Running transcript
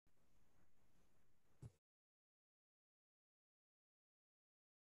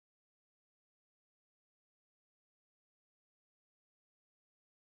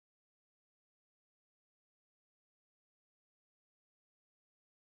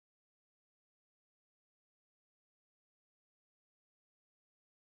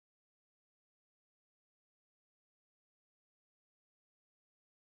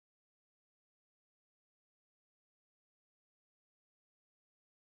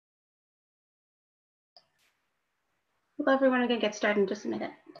Hello, everyone. We're going to get started in just a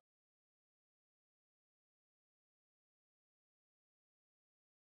minute.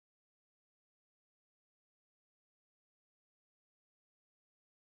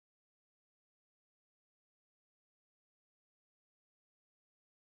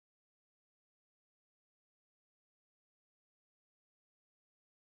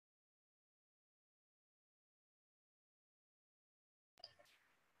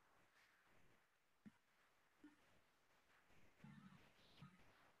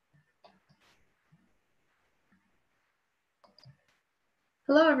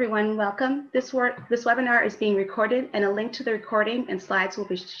 Hello, everyone. Welcome. This webinar is being recorded, and a link to the recording and slides will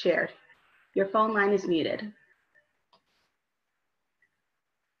be shared. Your phone line is muted.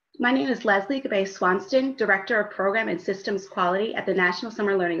 My name is Leslie Gabay-Swanston, Director of Program and Systems Quality at the National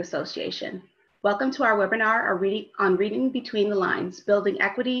Summer Learning Association. Welcome to our webinar on Reading Between the Lines, Building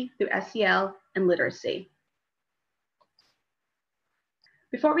Equity through SEL and Literacy.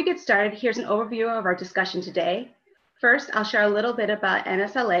 Before we get started, here's an overview of our discussion today. First, I'll share a little bit about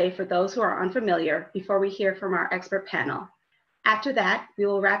NSLA for those who are unfamiliar before we hear from our expert panel. After that, we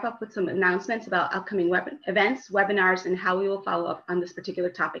will wrap up with some announcements about upcoming events, webinars, and how we will follow up on this particular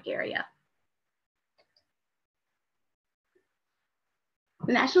topic area.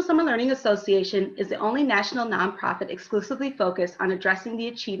 The National Summer Learning Association is the only national nonprofit exclusively focused on addressing the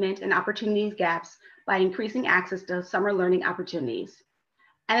achievement and opportunity gaps by increasing access to summer learning opportunities.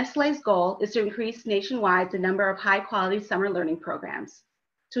 NSLA's goal is to increase nationwide the number of high-quality summer learning programs.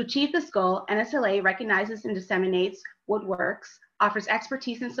 To achieve this goal, NSLA recognizes and disseminates what works, offers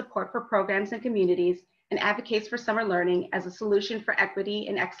expertise and support for programs and communities, and advocates for summer learning as a solution for equity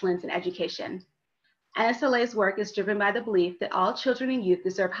and excellence in education. NSLA's work is driven by the belief that all children and youth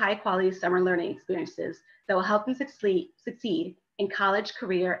deserve high-quality summer learning experiences that will help them succeed in college,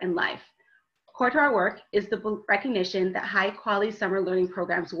 career, and life. Core to our work is the recognition that high-quality summer learning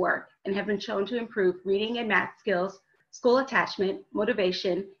programs work and have been shown to improve reading and math skills, school attachment,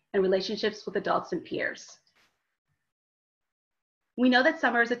 motivation, and relationships with adults and peers. We know that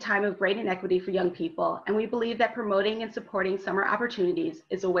summer is a time of great inequity for young people, and we believe that promoting and supporting summer opportunities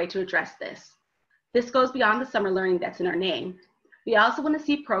is a way to address this. This goes beyond the summer learning that's in our name. We also want to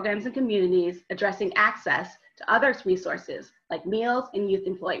see programs and communities addressing access to other resources like meals and youth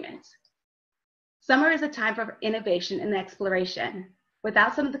employment. Summer is a time for innovation and exploration.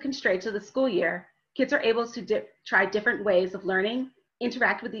 Without some of the constraints of the school year, kids are able to try different ways of learning,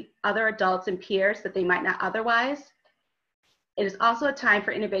 interact with the other adults and peers that they might not otherwise. It is also a time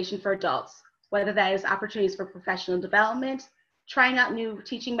for innovation for adults, whether that is opportunities for professional development, trying out new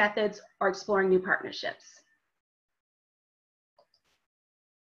teaching methods, or exploring new partnerships.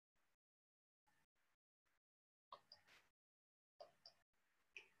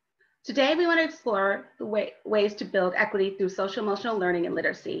 Today, we want to explore the ways to build equity through social emotional learning and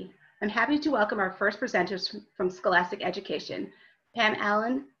literacy. I'm happy to welcome our first presenters from Scholastic Education, Pam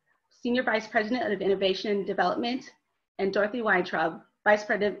Allyn, Senior Vice President of Innovation and Development, and Dorothy Weintraub, Vice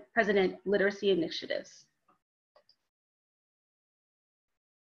President, Literacy Initiatives.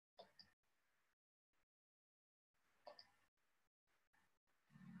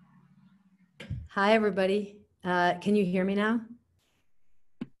 Hi, everybody. Can you hear me now?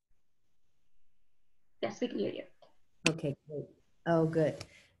 Yes, we can hear you. Okay, great. Oh, good.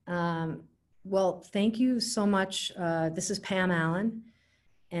 Well, thank you so much. This is Pam Allyn,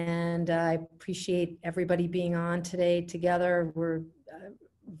 and I appreciate everybody being on today together. We're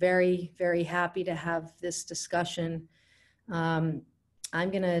very, very happy to have this discussion. I'm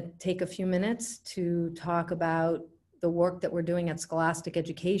going to take a few minutes to talk about the work that we're doing at Scholastic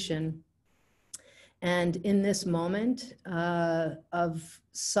Education. And in this moment of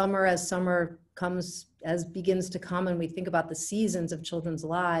summer, as summer begins to come, and we think about the seasons of children's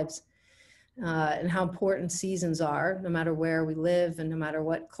lives and how important seasons are, no matter where we live and no matter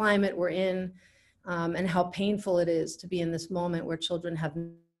what climate we're in, and how painful it is to be in this moment where children have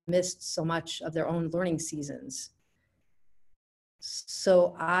missed so much of their own learning seasons.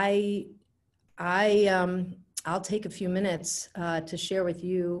 So I'll take a few minutes to share with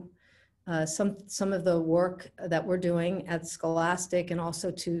you some of the work that we're doing at Scholastic, and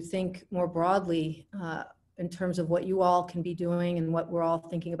also to think more broadly in terms of what you all can be doing and what we're all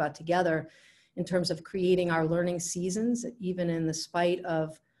thinking about together in terms of creating our learning seasons, even in the spite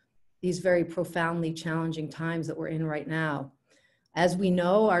of these very profoundly challenging times that we're in right now. As we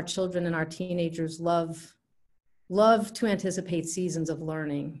know, our children and our teenagers love to anticipate seasons of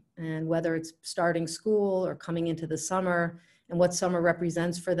learning, and whether it's starting school or coming into the summer, and what summer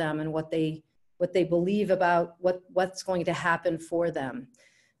represents for them, and what they believe about what's going to happen for them.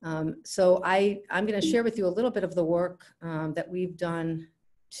 So I'm going to share with you a little bit of the work that we've done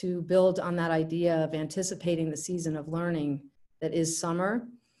to build on that idea of anticipating the season of learning that is summer.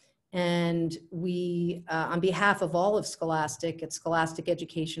 And we, on behalf of all of Scholastic, at Scholastic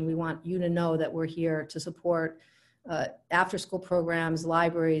Education, we want you to know that we're here to support after-school programs,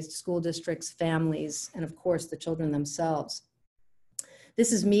 libraries, school districts, families, and of course, the children themselves.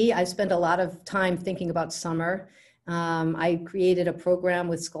 This is me. I spend a lot of time thinking about summer. I created a program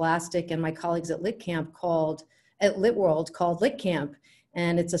with Scholastic and my colleagues at LitWorld called LitCamp.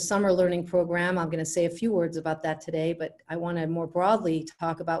 And it's a summer learning program. I'm going to say a few words about that today, but I want to more broadly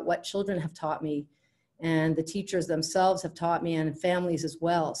talk about what children have taught me and the teachers themselves have taught me, and families as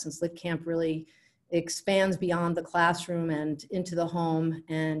well, since LitCamp really expands beyond the classroom and into the home.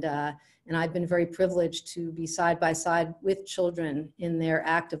 And I've been very privileged to be side by side with children in their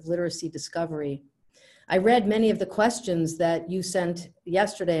act of literacy discovery. I read many of the questions that you sent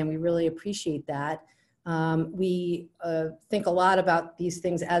yesterday, and we really appreciate that. We think a lot about these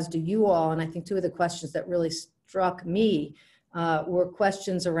things, as do you all, and I think two of the questions that really struck me were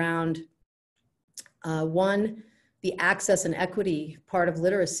questions around, one, the access and equity part of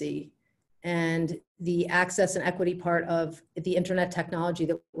literacy, and the access and equity part of the internet technology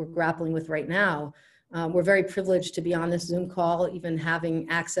that we're grappling with right now. We're very privileged to be on this Zoom call, even having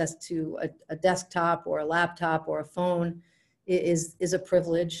access to a desktop or a laptop or a phone is a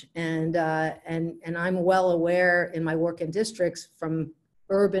privilege, and I'm well aware in my work in districts from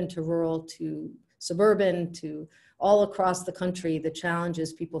urban to rural to suburban to all across the country, the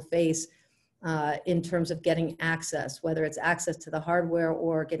challenges people face in terms of getting access, whether it's access to the hardware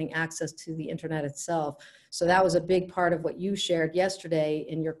or getting access to the internet itself. So that was a big part of what you shared yesterday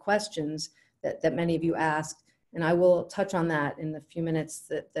in your questions that many of you asked, and I will touch on that in the few minutes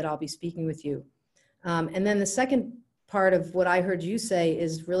that I'll be speaking with you. And then the second part of what I heard you say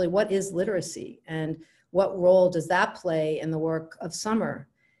is really, what is literacy and what role does that play in the work of summer?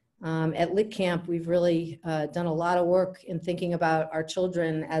 At LitCamp, we've really done a lot of work in thinking about our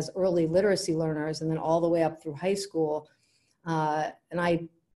children as early literacy learners and then all the way up through high school. And I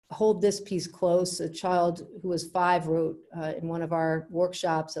hold this piece close. A child who was 5 wrote in one of our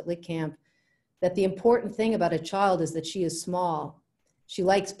workshops at LitCamp that the important thing about a child is that she is small. She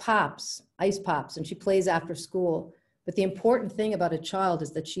likes pops, ice pops, and she plays after school. But the important thing about a child is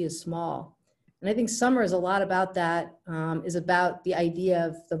that she is small. And I think summer is a lot about that, is about the idea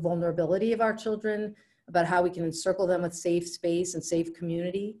of the vulnerability of our children, about how we can encircle them with safe space and safe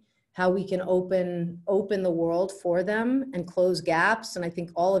community, how we can open the world for them and close gaps. And I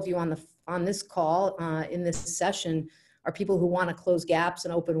think all of you on this call, in this session, are people who want to close gaps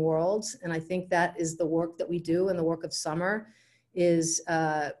and open worlds. And I think that is the work that we do in the work of summer, is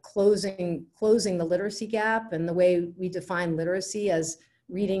closing the literacy gap, and the way we define literacy as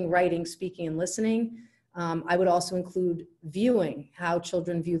reading, writing, speaking, and listening. I would also include viewing, how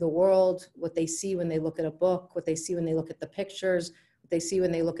children view the world, what they see when they look at a book, what they see when they look at the pictures, what they see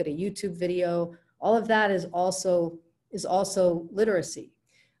when they look at a YouTube video. All of that is also literacy.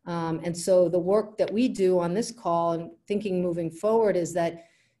 And so the work that we do on this call and thinking moving forward is that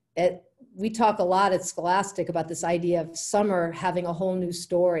we talk a lot at Scholastic about this idea of summer having a whole new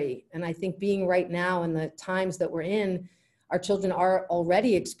story. And I think being right now in the times that we're in, our children are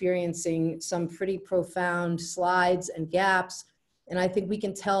already experiencing some pretty profound slides and gaps. And I think we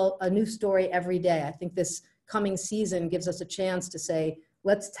can tell a new story every day. I think this coming season gives us a chance to say,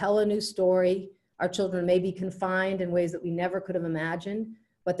 let's tell a new story. Our children may be confined in ways that we never could have imagined,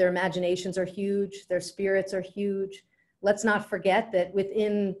 but their imaginations are huge, their spirits are huge. Let's not forget that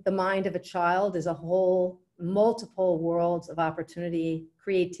within the mind of a child is a whole multiple worlds of opportunity,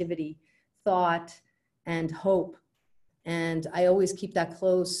 creativity, thought, and hope. And I always keep that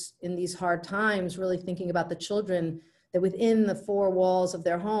close in these hard times, really thinking about the children, that within the 4 walls of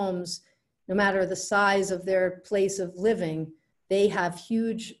their homes, no matter the size of their place of living, they have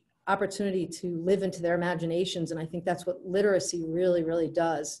huge opportunity to live into their imaginations. And I think that's what literacy really, really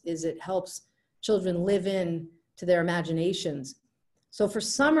does, is it helps children live in to their imaginations. So for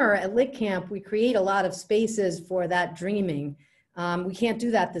summer at LitCamp, we create a lot of spaces for that dreaming. We can't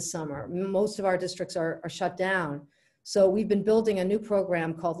do that this summer. Most of our districts are shut down. So we've been building a new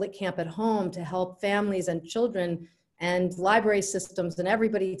program called LitCamp at Home to help families and children and library systems and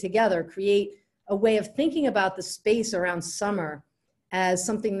everybody together create a way of thinking about the space around summer as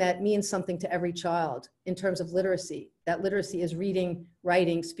something that means something to every child in terms of literacy. That literacy is reading,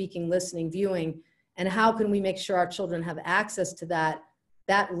 writing, speaking, listening, viewing, and how can we make sure our children have access to that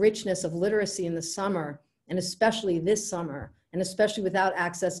richness of literacy in the summer, and especially this summer, and especially without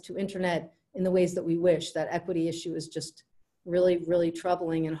access to internet in the ways that we wish. That equity issue is just really, really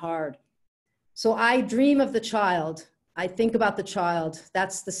troubling and hard. So I dream of the child. I think about the child.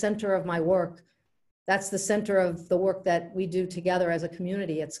 That's the center of my work. That's the center of the work that we do together as a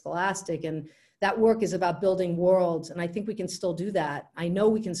community at Scholastic. And that work is about building worlds. And I think we can still do that. I know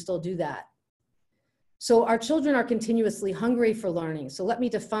we can still do that. So our children are continuously hungry for learning. So let me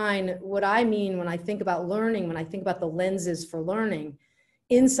define what I mean when I think about learning, when I think about the lenses for learning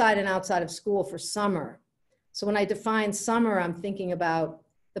inside and outside of school for summer. So when I define summer, I'm thinking about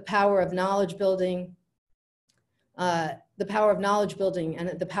the power of knowledge building, and the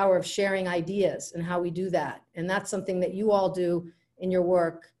power of sharing ideas and how we do that. And that's something that you all do in your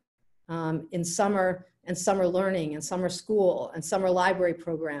work in summer and summer learning and summer school and summer library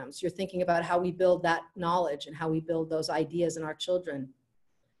programs. You're thinking about how we build that knowledge and how we build those ideas in our children.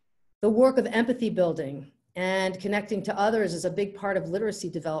 The work of empathy building and connecting to others is a big part of literacy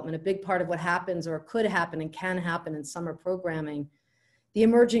development, a big part of what happens or could happen and can happen in summer programming. The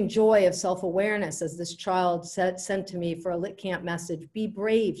emerging joy of self-awareness, as this child sent to me for a Lit Camp message. Be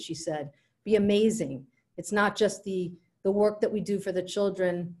brave, she said. Be amazing. It's not just the work that we do for the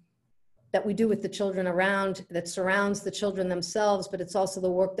children, that we do with the children around, that surrounds the children themselves, but it's also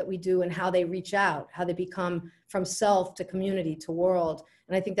the work that we do and how they reach out, how they become from self to community to world.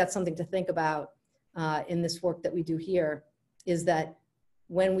 And I think that's something to think about in this work that we do here, is that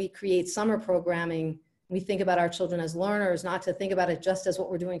when we create summer programming, we think about our children as learners, not to think about it just as what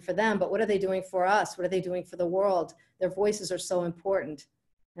we're doing for them, but what are they doing for us? What are they doing for the world? Their voices are so important,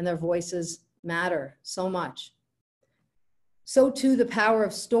 and their voices matter so much. So too, the power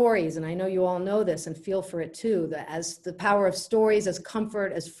of stories, and I know you all know this and feel for it too, as the power of stories as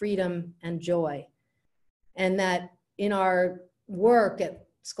comfort, as freedom and joy. And that in our work at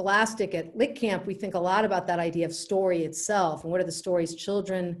Scholastic, at Lit Camp, we think a lot about that idea of story itself, and what are the stories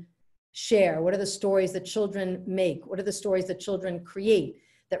children share? What are the stories that children make? What are the stories that children create?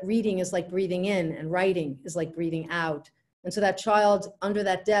 That reading is like breathing in and writing is like breathing out. And so that child under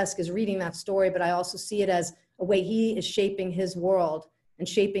that desk is reading that story, but I also see it as a way he is shaping his world and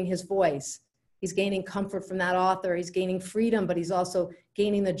shaping his voice. He's gaining comfort from that author. He's gaining freedom, but he's also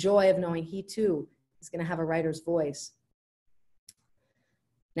gaining the joy of knowing he too is going to have a writer's voice.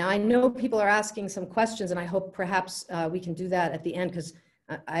 Now, I know people are asking some questions, and I hope perhaps we can do that at the end, because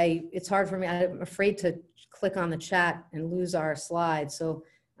it's hard for me. I'm afraid to click on the chat and lose our slides. So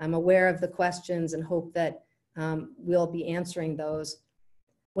I'm aware of the questions and hope that we'll be answering those.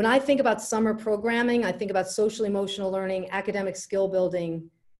 When I think about summer programming, I think about social emotional learning, academic skill building,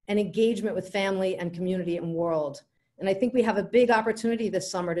 and engagement with family and community and world. And I think we have a big opportunity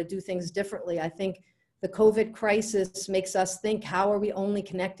this summer to do things differently. I think the COVID crisis makes us think, how are we only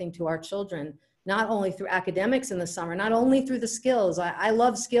connecting to our children? Not only through academics in the summer, not only through the skills. I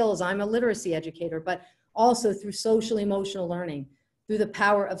love skills, I'm a literacy educator, but also through social emotional learning, through the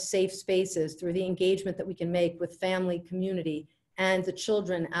power of safe spaces, through the engagement that we can make with family, community, and the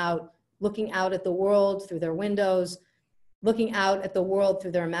children out, looking out at the world through their windows, looking out at the world through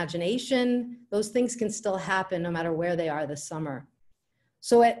their imagination. Those things can still happen no matter where they are this summer.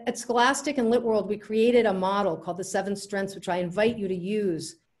 So at Scholastic and Lit World, we created a model called the 7 Strengths, which I invite you to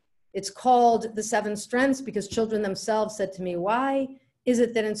use. It's called the 7 Strengths because children themselves said to me, why is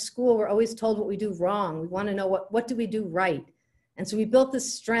it that in school we're always told what we do wrong? We want to know what do we do right? And so we built the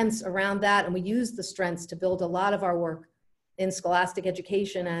strengths around that, and we used the strengths to build a lot of our work in scholastic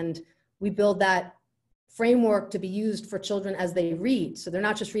education. And we build that framework to be used for children as they read. So they're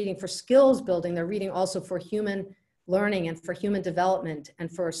not just reading for skills building, they're reading also for human learning and for human development and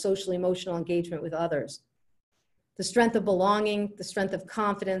for social emotional engagement with others. The strength of belonging, the strength of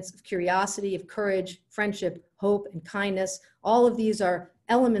confidence, of curiosity, of courage, friendship, hope, and kindness. All of these are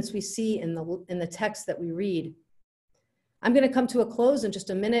elements we see in the text that we read. I'm going to come to a close in just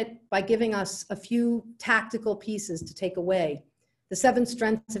a minute by giving us a few tactical pieces to take away. The 7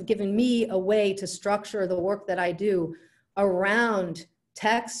 strengths have given me a way to structure the work that I do around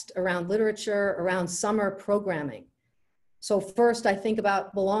text, around literature, around summer programming. So first, I think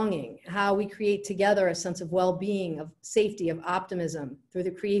about belonging, how we create together a sense of well-being, of safety, of optimism through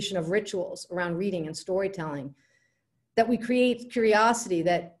the creation of rituals around reading and storytelling. That we create curiosity,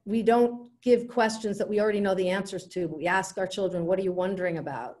 that we don't give questions that we already know the answers to, but we ask our children, what are you wondering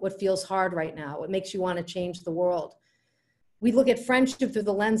about? What feels hard right now? What makes you want to change the world? We look at friendship through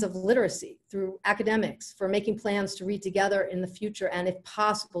the lens of literacy, through academics, for making plans to read together in the future, and if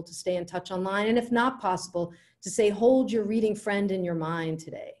possible, to stay in touch online, and if not possible, to say, hold your reading friend in your mind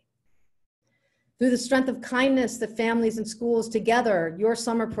today. Through the strength of kindness, that families and schools together, your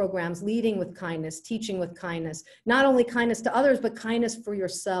summer programs, leading with kindness, teaching with kindness, not only kindness to others, but kindness for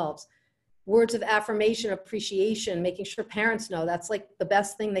yourselves. words of affirmation, appreciation, making sure parents know that's like the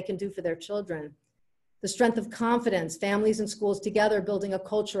best thing they can do for their children. The strength of confidence, families and schools together building a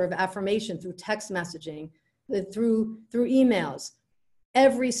culture of affirmation through text messaging, through emails,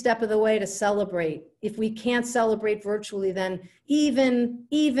 every step of the way to celebrate. If we can't celebrate virtually, then even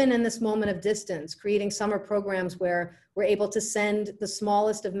in this moment of distance, creating summer programs where we're able to send the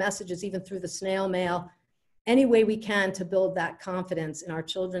smallest of messages, even through the snail mail, any way we can to build that confidence in our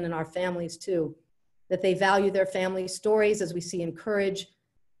children and our families too, that they value their family stories, as we see encourage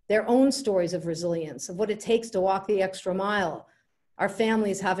their own stories of resilience, of what it takes to walk the extra mile. Our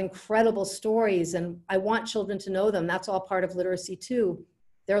families have incredible stories, and I want children to know them. That's all part of literacy too.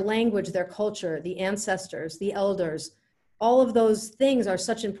 Their language, their culture, the ancestors, the elders, all of those things are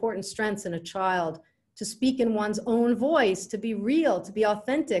such important strengths in a child. To speak in one's own voice, to be real, to be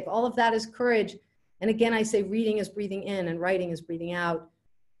authentic, all of that is courage. And again, I say reading is breathing in and writing is breathing out.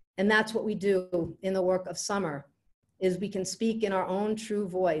 And that's what we do in the work of summer, is we can speak in our own true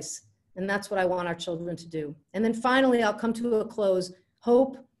voice. And that's what I want our children to do. And then finally, I'll come to a close.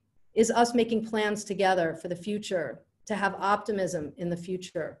 Hope is us making plans together for the future, to have optimism in the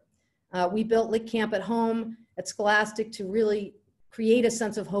future. We built Lit Camp at home at Scholastic to really create a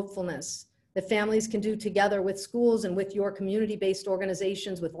sense of hopefulness that families can do together with schools and with your community-based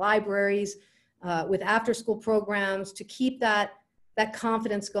organizations, with libraries, with after-school programs, to keep that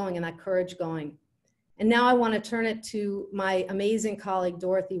confidence going and that courage going. And now I want to turn it to my amazing colleague,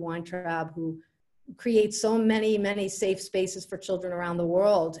 Dorothy Weintraub, who creates so many, many safe spaces for children around the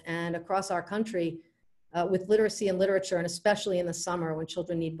world and across our country with literacy and literature, and especially in the summer when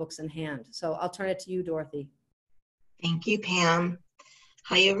children need books in hand. So I'll turn it to you, Dorothy. Thank you, Pam.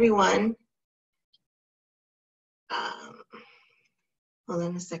 Hi, everyone. Hold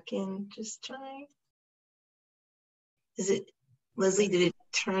on a second, just trying. Is it, Leslie, did it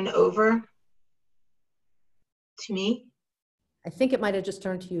turn over to me? I think it might have just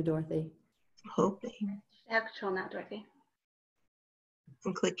turned to you, Dorothy. I'm hoping. You have control now, Dorothy.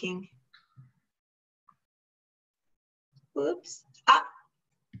 I'm clicking. Whoops. Ah.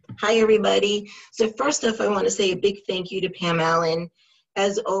 Hi, everybody. So first off, I want to say a big thank you to Pam Allyn.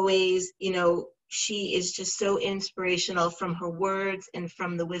 As always, you know, she is just so inspirational from her words and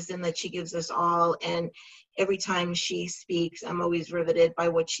from the wisdom that she gives us all. And every time she speaks, I'm always riveted by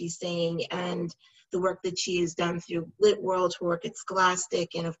what she's saying and the work that she has done through Lit World, her work at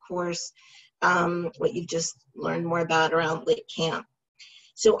Scholastic, and of course, what you've just learned more about around Lit Camp.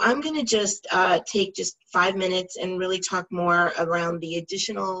 So I'm going to just take just 5 minutes and really talk more around the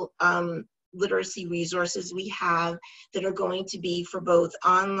additional literacy resources we have that are going to be for both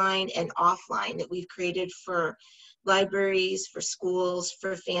online and offline that we've created for libraries, for schools,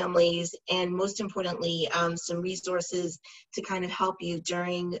 for families, and most importantly, some resources to kind of help you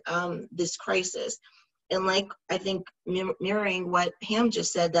during this crisis. And like, I think mirroring what Pam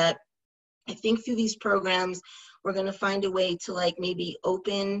just said, that I think through these programs, we're going to find a way to like maybe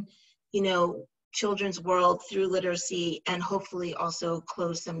open, you know, children's world through literacy and hopefully also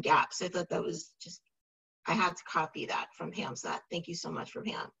close some gaps. I thought that was just, I had to copy that from Pam. So thank you so much for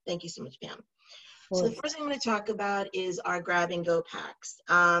Pam. Thank you so much, Pam. So the first thing I'm going to talk about is our grab and go packs.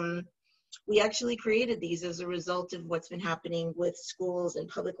 We actually created these as a result of what's been happening with schools and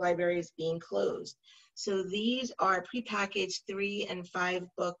public libraries being closed. So these are prepackaged 3 and 5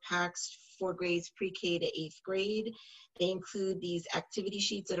 book packs for grades pre-K to 8th grade. They include these activity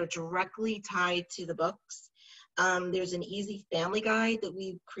sheets that are directly tied to the books. There's an easy family guide that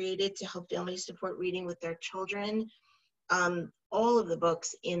we've created to help families support reading with their children. All of the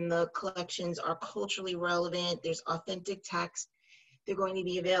books in the collections are culturally relevant. There's authentic text. They're going to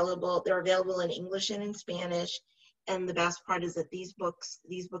be available. They're available in English and in Spanish. And the best part is that these book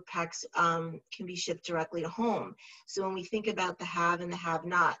packs can be shipped directly to home. So when we think about the have and the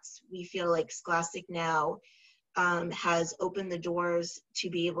have-nots, we feel like Scholastic now has opened the doors to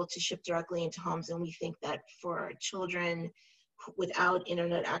be able to ship directly into homes. And we think that for children without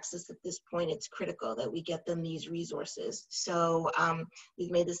internet access at this point, it's critical that we get them these resources. So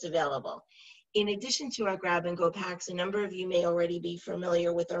we've made this available. In addition to our grab and go packs, a number of you may already be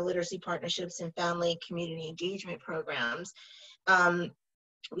familiar with our literacy partnerships and family community engagement programs.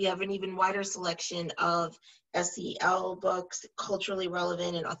 We have an even wider selection of SEL books, culturally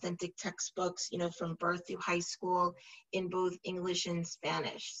relevant and authentic textbooks, you know, from birth through high school in both English and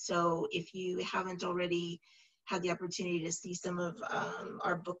Spanish. So if you haven't already had the opportunity to see some of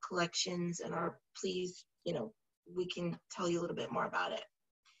our book collections and please, you know, we can tell you a little bit more about it.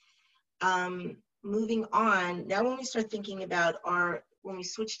 Moving on, now when we start thinking about when we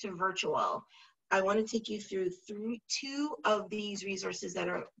switch to virtual, I want to take you through two of these resources that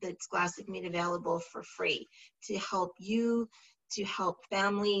Scholastic made available for free to help you, to help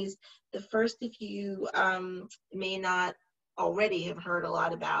families. The first, if you may not already have heard a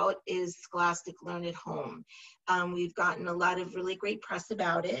lot about, is Scholastic Learn at Home. We've gotten a lot of really great press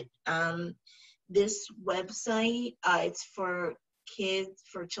about it. This website, it's for kids,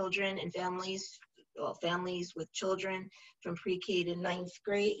 for children and families, well, families with children from pre-K to 9th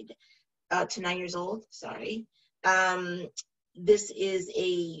grade. To 9 years old, sorry. This is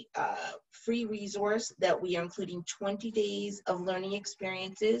a free resource that we are including 20 days of learning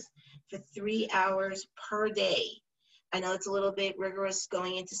experiences for 3 hours per day. I know it's a little bit rigorous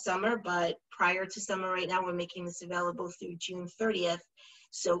going into summer, but prior to summer right now, we're making this available through June 30th.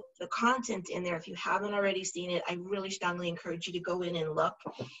 So the content in there, if you haven't already seen it, I really strongly encourage you to go in and look.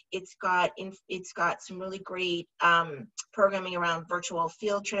 It's got some really great programming around virtual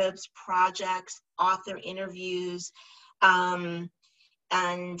field trips, projects, author interviews, and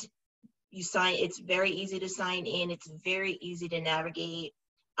it's very easy to sign in. It's very easy to navigate.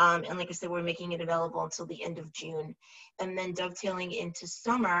 And like I said, we're making it available until the end of June. And then dovetailing into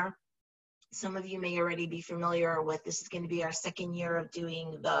summer, some of you may already be familiar with, this is going to be our second year of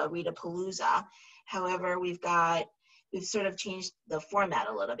doing the Read-a-Palooza. However, we've sort of changed the format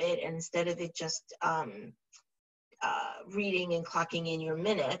a little bit. And instead of it just reading and clocking in your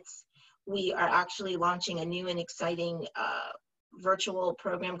minutes, we are actually launching a new and exciting virtual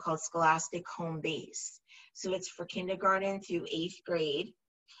program called Scholastic Home Base. So it's for kindergarten through 8th grade.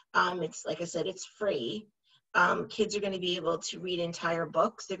 It's, like I said, it's free. Kids are going to be able to read entire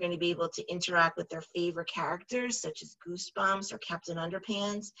books. They're going to be able to interact with their favorite characters, such as Goosebumps or Captain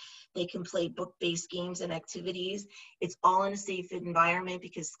Underpants. They can play book-based games and activities. It's all in a safe environment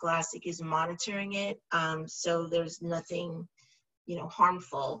because Scholastic is monitoring it. So there's nothing,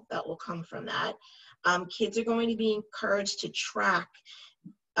 harmful that will come from that. Kids are going to be encouraged to track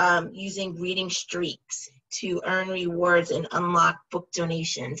using reading streaks to earn rewards and unlock book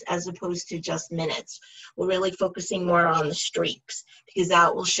donations as opposed to just minutes. We're really focusing more on the streaks because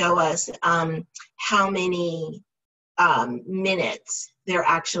that will show us how many minutes they're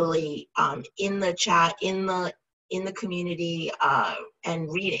actually in the chat, in the community,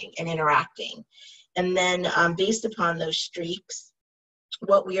 and reading and interacting. And then based upon those streaks,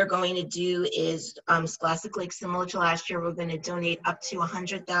 what we are going to do is Scholastic, like similar to last year, we're going to donate up to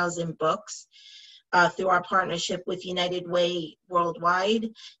 100,000 books through our partnership with United Way Worldwide,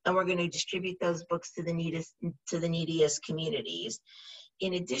 and we're going to distribute those books to the neediest communities.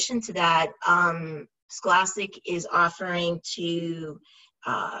 In addition to that, Scholastic is offering to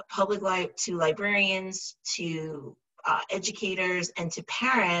to librarians, to educators, and to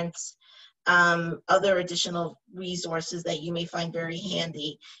parents other additional resources that you may find very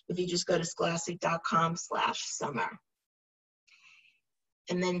handy if you just go to scholastic.com/summer.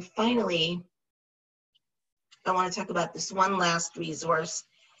 And then finally, I want to talk about this one last resource.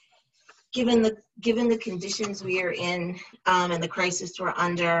 Given the conditions we are in and the crisis we're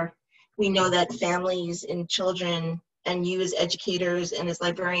under, we know that families and children and you as educators and as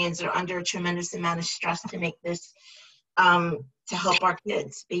librarians are under a tremendous amount of stress to make this to help our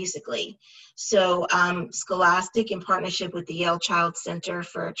kids, basically. So Scholastic, in partnership with the Yale Child Center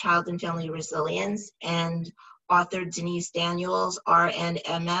for Child and Family Resilience and author Denise Daniels, RN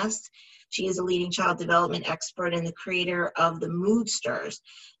MS, she is a leading child development expert and the creator of the Mood Stirrers.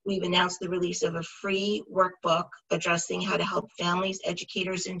 We've announced the release of a free workbook addressing how to help families,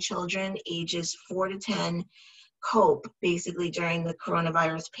 educators, and children ages 4 to 10 cope, basically, during the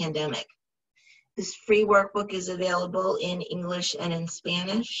coronavirus pandemic. This free workbook is available in English and in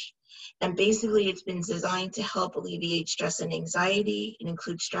Spanish. And basically, it's been designed to help alleviate stress and anxiety. It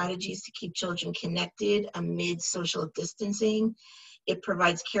includes strategies to keep children connected amid social distancing. It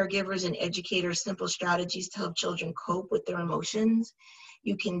provides caregivers and educators simple strategies to help children cope with their emotions.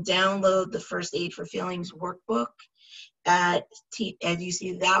 You can download the First Aid for Feelings workbook at you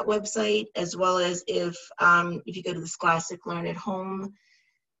see that website, as well as if you go to the Scholastic Learn at Home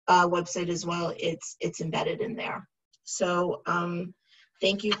website as well, it's embedded in there. So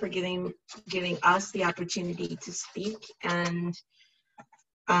thank you for giving us the opportunity to speak, and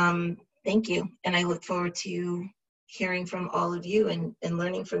thank you. And I look forward to hearing from all of you and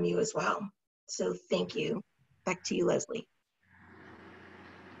learning from you as well. So thank you. Back to you, Leslie.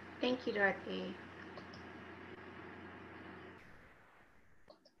 Thank you, Dorothy.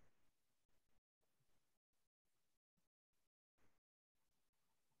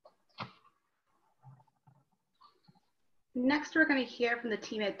 Next, we're going to hear from the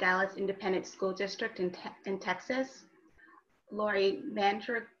team at Dallas Independent School District in Texas. Lori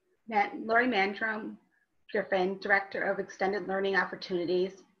Lori Mandrum Griffin, Director of Extended Learning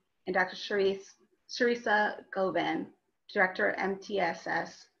Opportunities, and Dr. Sharisa Govan, Director of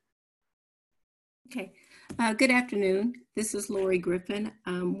MTSS. Okay, good afternoon. This is Lori Griffin.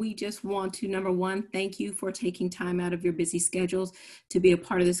 We just want to, number one, thank you for taking time out of your busy schedules to be a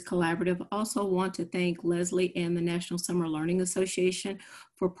part of this collaborative. Also want to thank Leslie and the National Summer Learning Association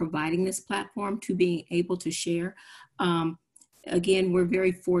for providing this platform to being able to share. Again, we're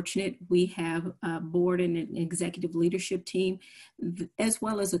very fortunate. We have a board and an executive leadership team, as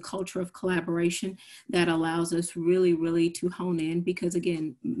well as a culture of collaboration that allows us really to hone in, because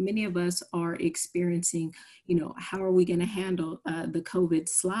again, many of us are experiencing, how are we going to handle the COVID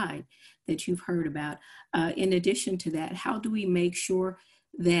slide that you've heard about? In addition to that, how do we make sure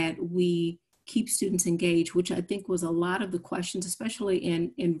that we keep students engaged, which I think was a lot of the questions, especially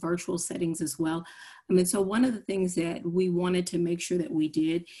in virtual settings as well. So one of the things that we wanted to make sure that we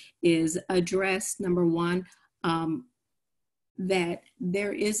did is address, number one, that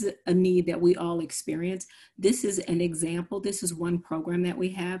there is a need that we all experience. This is an example. This is one program that we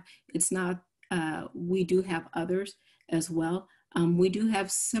have. It's not, we do have others as well. We do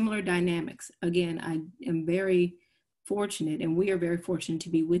have similar dynamics. Again, I am very fortunate, and we are very fortunate to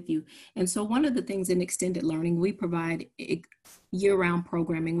be with you. And so one of the things in extended learning, we provide year-round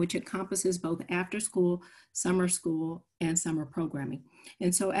programming, which encompasses both after school, and summer programming.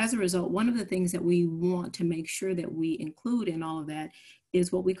 And so as a result, one of the things that we want to make sure that we include in all of that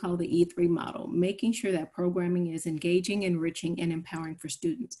is what we call the E3 model, making sure that programming is engaging, enriching, and empowering for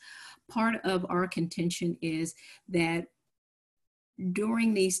students. Part of our contention is that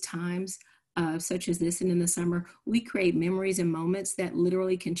during these times, such as this and in the summer, we create memories and moments that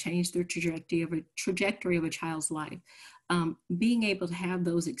literally can change the trajectory of a child's life. Being able to have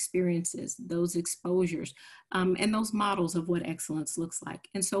those experiences, those exposures, and those models of what excellence looks like.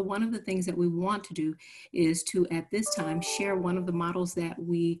 And so one of the things that we want to do is to, at this time, share one of the models that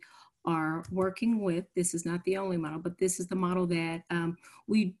we are working with. This is not the only model, but this is the model that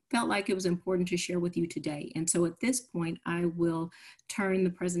we felt like it was important to share with you today. And so at this point, I will turn the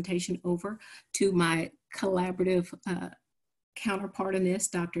presentation over to my collaborative counterpart in this,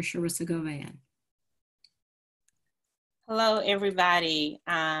 Dr. Sharisa Govan. Hello, everybody.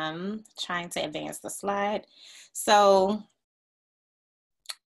 Trying to advance the slide. So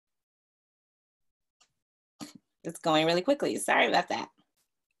it's going really quickly. Sorry about that.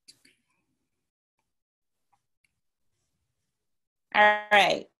 All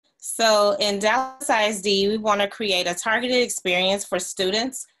right, so in Dallas ISD, we want to create a targeted experience for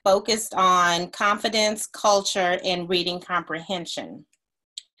students focused on confidence, culture, and reading comprehension.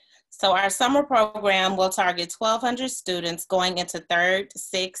 So our summer program will target 1,200 students going into 3rd,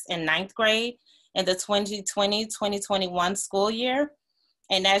 6th, and 9th grade in the 2020-2021 school year.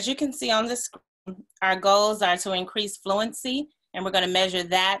 And as you can see on the screen, our goals are to increase fluency, and we're going to measure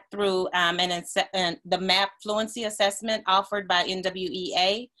that through the MAP fluency assessment offered by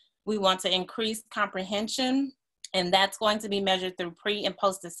NWEA. We want to increase comprehension, and that's going to be measured through pre and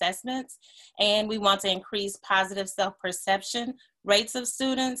post assessments. And we want to increase positive self-perception rates of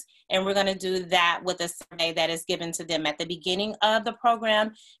students, and we're going to do that with a survey that is given to them at the beginning of the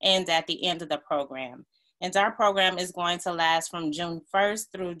program and at the end of the program. And our program is going to last from June 1st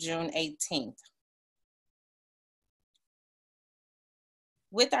through June 18th.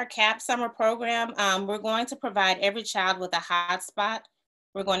 With our CAP summer program, we're going to provide every child with a hotspot.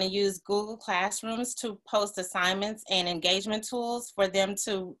 We're going to use Google Classrooms to post assignments and engagement tools for them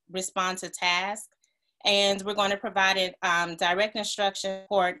to respond to tasks. And we're going to provide direct instruction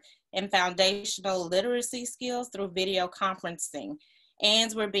support and foundational literacy skills through video conferencing.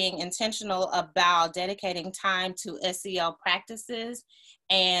 And we're being intentional about dedicating time to SEL practices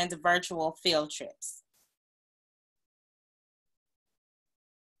and virtual field trips.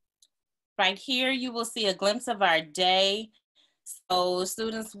 Right here, you will see a glimpse of our day. So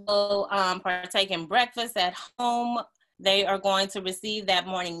students will partake in breakfast at home. They are going to receive that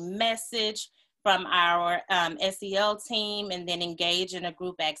morning message from our SEL team and then engage in a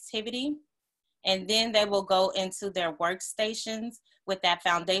group activity. And then they will go into their workstations with that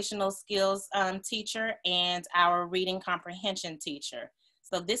foundational skills teacher and our reading comprehension teacher.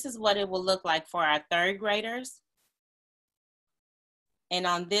 So this is what it will look like for our 3rd graders. And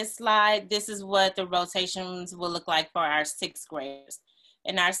on this slide, this is what the rotations will look like for our 6th graders.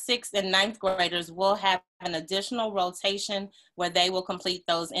 And our 6th and 9th graders will have an additional rotation where they will complete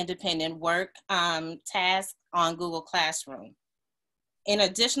those independent work tasks on Google Classroom. An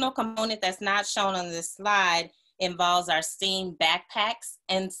additional component that's not shown on this slide involves our STEAM backpacks.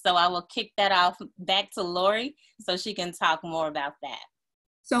 And so I will kick that off back to Lori so she can talk more about that.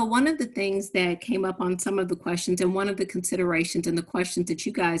 So one of the things that came up on some of the questions, and one of the considerations and the questions that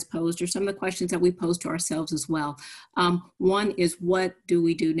you guys posed, or some of the questions that we posed to ourselves as well. One is, what do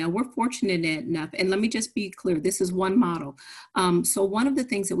we do? Now, we're fortunate enough, and let me just be clear, this is one model. So one of the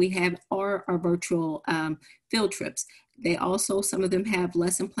things that we have are our virtual field trips. They also, some of them have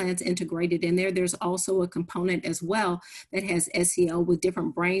lesson plans integrated in there. There's also a component as well that has SEL with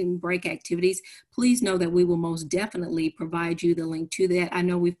different brain break activities. Please know that we will most definitely provide you the link to that. I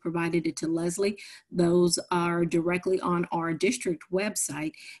know we've provided it to Leslie. Those are directly on our district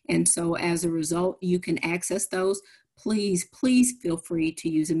website. And so as a result, you can access those. Please, please feel free to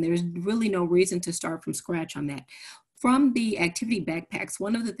use them. There's really no reason to start from scratch on that. From the activity backpacks,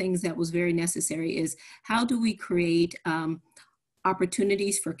 one of the things that was very necessary is, how do we create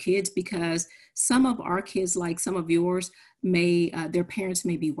opportunities for kids? Because some of our kids, like some of yours, may, their parents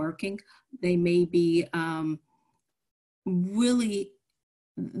may be working. They may be really,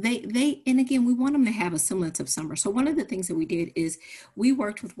 and again, we want them to have a semblance of summer. So one of the things that we did is we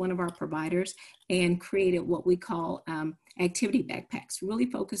worked with one of our providers and created what we call activity backpacks, really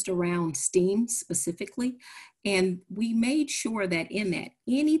focused around STEAM specifically. And we made sure that in that,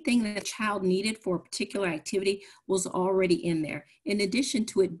 anything that a child needed for a particular activity was already in there. In addition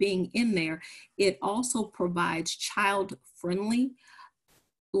to it being in there, it also provides child-friendly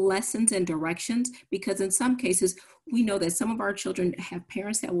lessons and directions, because in some cases, we know that some of our children have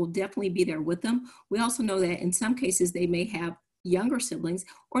parents that will definitely be there with them. We also know that in some cases, they may have younger siblings,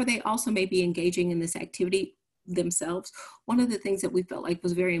 or they also may be engaging in this activity themselves. One of the things that we felt like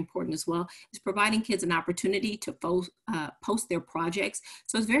was very important as well is providing kids an opportunity to post their projects.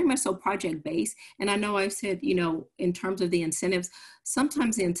 So it's very much so project based. And I know I've said, you know, in terms of the incentives,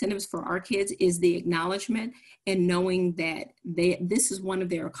 sometimes the incentives for our kids is the acknowledgement and knowing that this is one of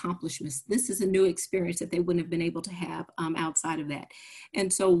their accomplishments. This is a new experience that they wouldn't have been able to have outside of that.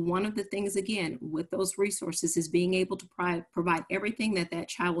 And so one of the things, again, with those resources is being able to provide everything that that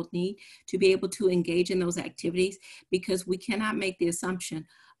child will need to be able to engage in those activities, because we cannot make the assumption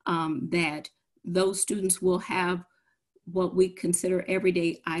that those students will have what we consider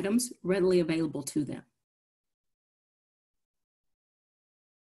everyday items readily available to them.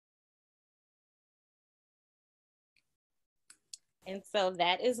 And so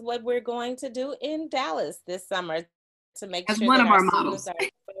that is what we're going to do in Dallas this summer, to make As sure one that of our our students models. are.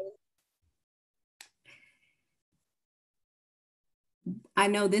 I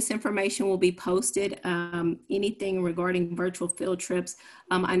know this information will be posted, anything regarding virtual field trips.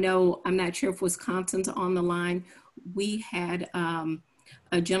 I know, I'm not sure if Wisconsin's on the line. We had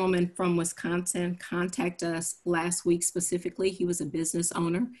a gentleman from Wisconsin contact us last week specifically. He was a business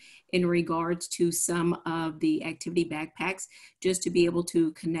owner in regards to some of the activity backpacks, just to be able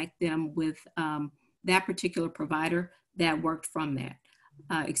to connect them with that particular provider that worked from that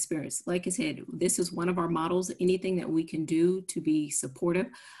experience. Like I said, this is one of our models. Anything that we can do to be supportive,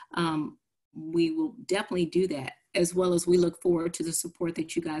 we will definitely do that, as well as we look forward to the support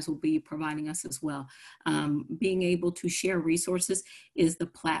that you guys will be providing us as well. Being able to share resources is the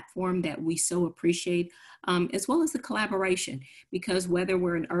platform that we so appreciate, as well as the collaboration, because whether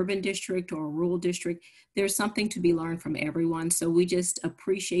we're an urban district or a rural district, there's something to be learned from everyone. So we just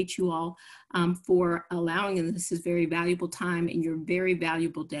appreciate you all for allowing us. This is very valuable time in your very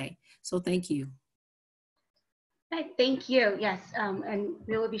valuable day. So thank you. Thank you. Yes, and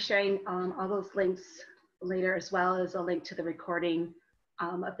we will be sharing all those links later, as well as a link to the recording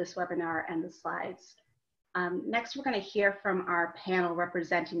of this webinar and the slides. Next, we're going to hear from our panel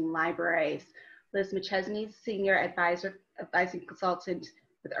representing libraries. Liz McChesney, Senior Advising Consultant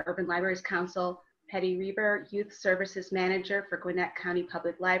with Urban Libraries Council, Patty Reber, Youth Services Manager for Gwinnett County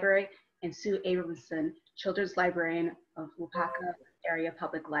Public Library, and Sue Abramson, Children's Librarian of Waupaca Area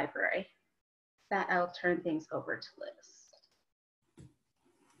Public Library. With that, I'll turn things over to Liz.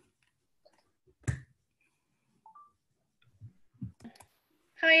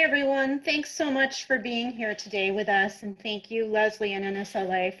 Hi, everyone. Thanks so much for being here today with us. And thank you, Leslie and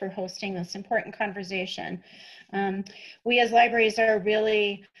NSLA, for hosting this important conversation. We as libraries are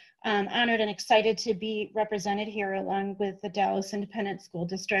really honored and excited to be represented here, along with the Dallas Independent School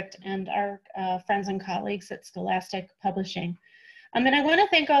District and our friends and colleagues at Scholastic Publishing. And I want to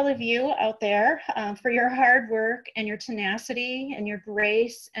thank all of you out there for your hard work and your tenacity and your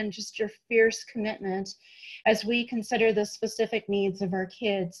grace and just your fierce commitment as we consider the specific needs of our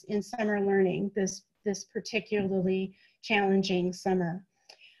kids in summer learning this particularly challenging summer.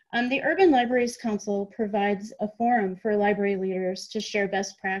 The Urban Libraries Council provides a forum for library leaders to share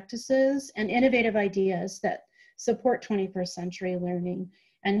best practices and innovative ideas that support 21st century learning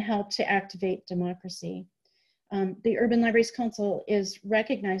and help to activate democracy. The Urban Libraries Council is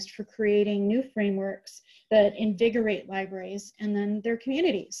recognized for creating new frameworks that invigorate libraries and then their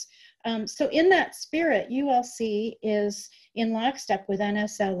communities. So in that spirit, ULC is in lockstep with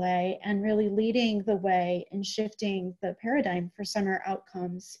NSLA and really leading the way in shifting the paradigm for summer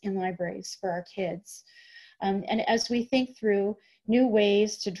outcomes in libraries for our kids. And as we think through new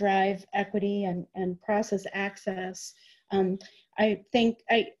ways to drive equity and process access, I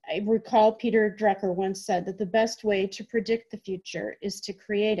recall Peter Drucker once said that the best way to predict the future is to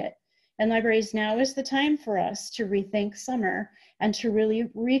create it. And libraries, now is the time for us to rethink summer and to really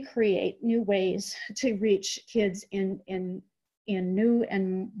recreate new ways to reach kids in new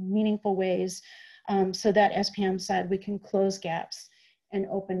and meaningful ways, so that, as Pam said, we can close gaps and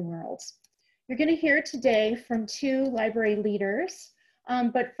open worlds. You're going to hear today from two library leaders,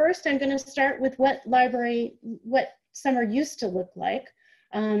 but first I'm going to start with what summer used to look like.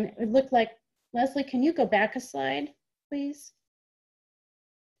 It looked like, Leslie, can you go back a slide, please?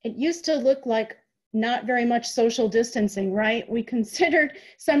 It used to look like not very much social distancing, right? We considered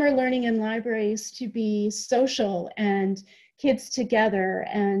summer learning in libraries to be social and kids together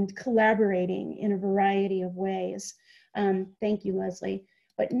and collaborating in a variety of ways. Thank you, Leslie.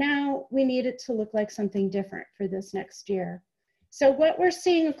 But now we need it to look like something different for this next year. So what we're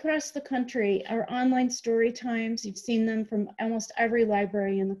seeing across the country are online story times. You've seen them from almost every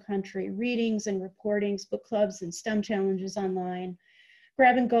library in the country, readings and reportings, book clubs and STEM challenges online.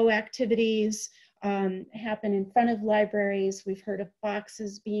 Grab and go activities happen in front of libraries. We've heard of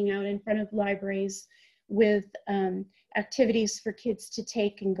boxes being out in front of libraries with activities for kids to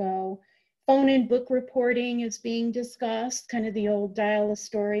take and go. Phone and book reporting is being discussed, kind of the old dial a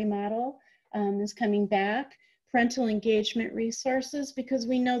story model is coming back. Parental engagement resources, because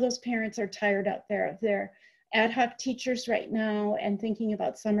we know those parents are tired out there. They're ad hoc teachers right now, and thinking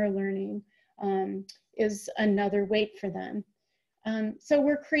about summer learning is another weight for them. So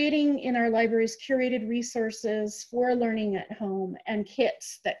we're creating in our libraries curated resources for learning at home and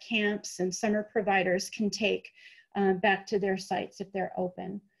kits that camps and summer providers can take back to their sites if they're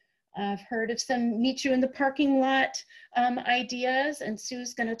open. I've heard of some meet you in the parking lot ideas, and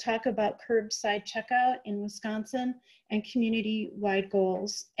Sue's going to talk about curbside checkout in Wisconsin and community-wide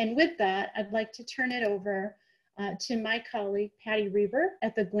goals. And with that, I'd like to turn it over to my colleague, Patty Reber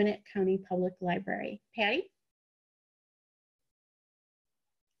at the Gwinnett County Public Library. Patty?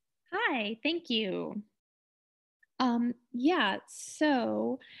 Hi, thank you. Yeah,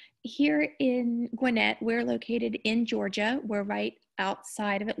 so here in Gwinnett, we're located in Georgia. We're right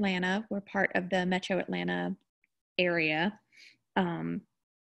outside of Atlanta. We're part of the Metro Atlanta area. And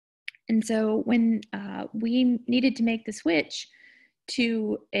so when we needed to make the switch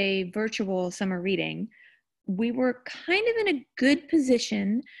to a virtual summer reading, we were kind of in a good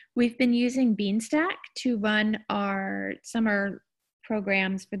position. We've been using Beanstack to run our summer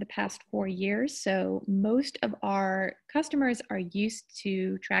programs for the past 4 years. So most of our customers are used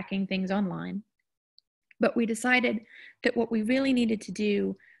to tracking things online. But we decided that what we really needed to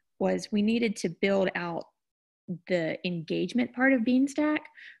do was we needed to build out the engagement part of Beanstack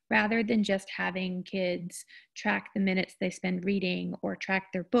rather than just having kids track the minutes they spend reading or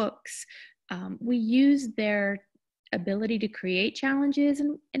track their books. We use their ability to create challenges,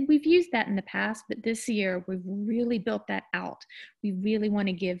 and we've used that in the past, but this year we've really built that out. We really want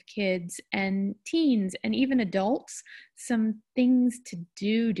to give kids and teens and even adults some things to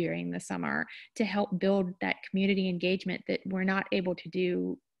do during the summer to help build that community engagement that we're not able to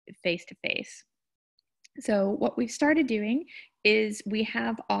do face to face. So what we've started doing is we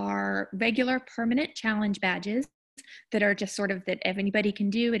have our regular permanent challenge badges that are just sort of that anybody can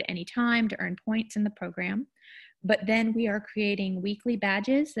do at any time to earn points in the program. But then we are creating weekly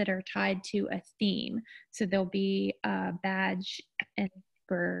badges that are tied to a theme. So there'll be a badge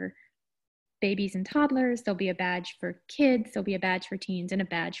for babies and toddlers, there'll be a badge for kids, there'll be a badge for teens, and a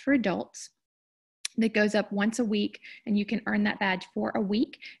badge for adults that goes up once a week, and you can earn that badge for a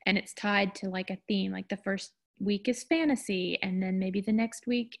week, and it's tied to like a theme. Like the first week is fantasy, and then maybe the next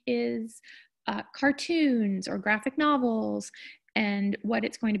week is cartoons or graphic novels. And what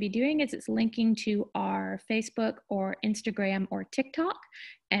it's going to be doing is it's linking to our Facebook or Instagram or TikTok,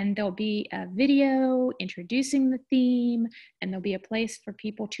 and there'll be a video introducing the theme, and there'll be a place for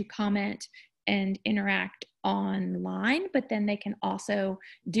people to comment and interact online, but then they can also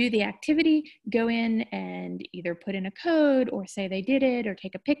do the activity, go in and either put in a code or say they did it or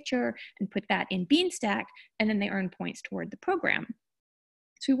take a picture and put that in Beanstack, and then they earn points toward the program.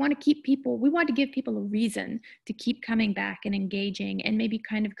 So we want to give people a reason to keep coming back and engaging, and maybe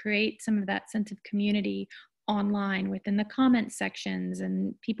kind of create some of that sense of community online within the comment sections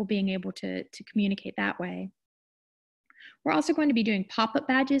and people being able to communicate that way. We're also going to be doing pop-up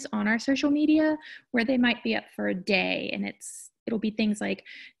badges on our social media where they might be up for a day, and it'll be things like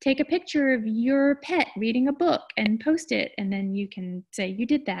take a picture of your pet reading a book and post it, and then you can say you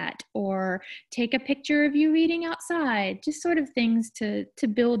did that, or take a picture of you reading outside, just sort of things to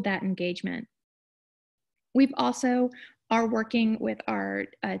build that engagement. We've also are working with our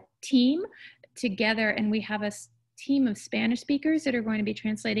team together, and we have a team of Spanish speakers that are going to be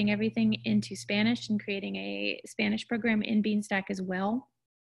translating everything into Spanish and creating a Spanish program in Beanstack as well.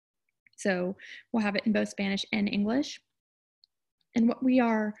 So we'll have it in both Spanish and English. And what we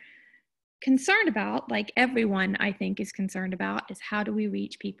are concerned about, like everyone I think is concerned about, is how do we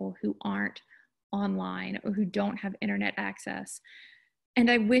reach people who aren't online or who don't have internet access?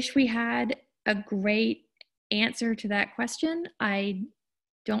 And I wish we had a great answer to that question. I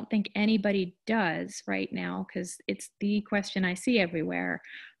don't think anybody does right now because it's the question I see everywhere.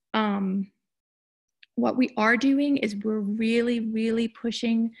 What we are doing is we're really, really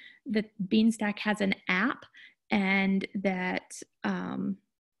pushing that Beanstack has an app, and that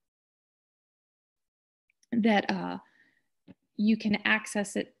you can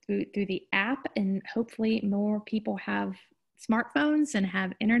access it through the app, and hopefully more people have smartphones and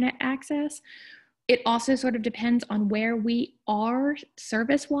have internet access. It also sort of depends on where we are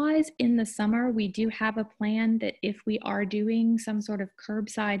service-wise in the summer. We do have a plan that if we are doing some sort of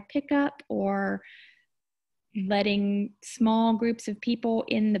curbside pickup or letting small groups of people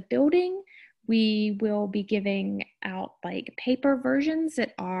in the building, we will be giving out like paper versions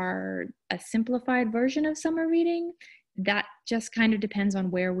that are a simplified version of summer reading. That just kind of depends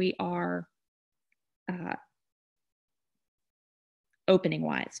on where we are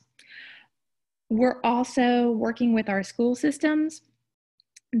opening-wise. We're also working with our school systems.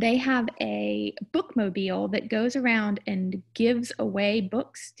 They have a bookmobile that goes around and gives away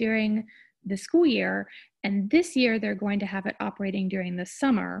books during the school year. And this year they're going to have it operating during the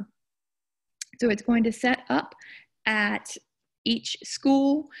summer. So it's going to set up at each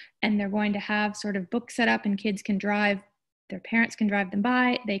school, and they're going to have sort of books set up, and kids can drive, their parents can drive them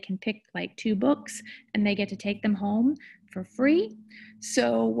by. They can pick like 2 books and they get to take them home for free.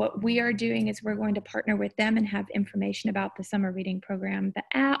 So what we are doing is we're going to partner with them and have information about the summer reading program, the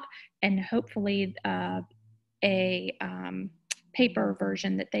app, and hopefully a paper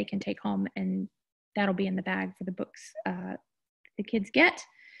version that they can take home, and that'll be in the bag for the books the kids get.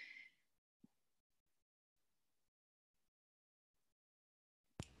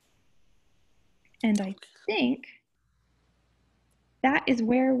 And I think that is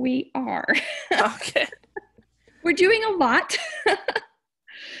where we are. Okay. We're doing a lot,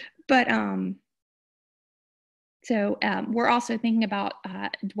 but so we're also thinking about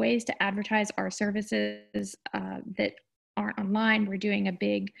ways to advertise our services that aren't online. We're doing a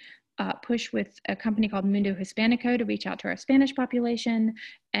big push with a company called Mundo Hispanico to reach out to our Spanish population,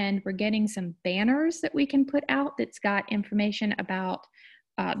 and we're getting some banners that we can put out that's got information about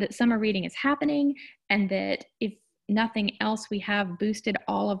that summer reading is happening, and that if nothing else, we have boosted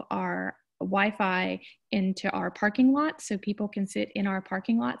all of our Wi-Fi into our parking lots so people can sit in our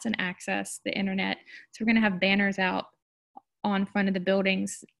parking lots and access the internet. So we're going to have banners out on front of the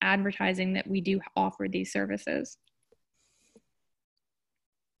buildings advertising that we do offer these services.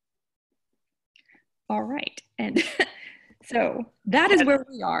 All right. And so that is where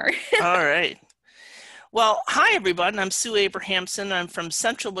we are. All right. Well, hi everyone. I'm Sue Abrahamson. I'm from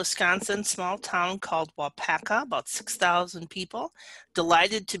central Wisconsin, small town called Waupaca, about 6,000 people.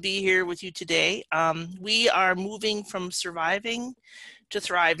 Delighted to be here with you today. We are moving from surviving to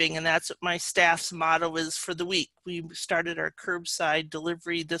thriving, and that's what my staff's motto is for the week. We started our curbside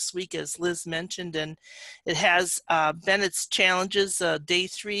delivery this week, as Liz mentioned, and it has been its challenges. Day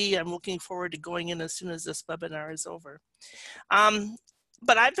 3, I'm looking forward to going in as soon as this webinar is over.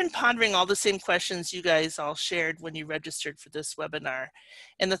 But I've been pondering all the same questions you guys all shared when you registered for this webinar.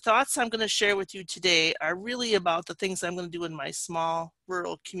 And the thoughts I'm going to share with you today are really about the things I'm going to do in my small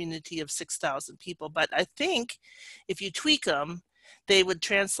rural community of 6,000 people. But I think if you tweak them, they would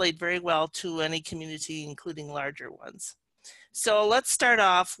translate very well to any community, including larger ones. So let's start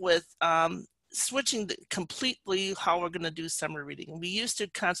off with switching completely how we're going to do summer reading. We used to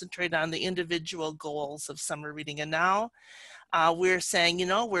concentrate on the individual goals of summer reading, and now we're saying, you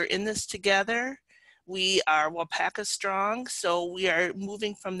know, we're in this together. We are Waupaca strong, so we are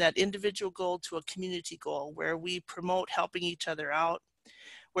moving from that individual goal to a community goal where we promote helping each other out,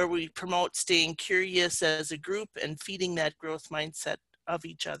 where we promote staying curious as a group and feeding that growth mindset of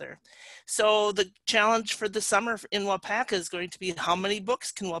each other. So the challenge for the summer in Wapaka is going to be how many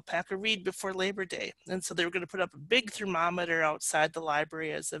books can Wapaka read before Labor Day? And so they were going to put up a big thermometer outside the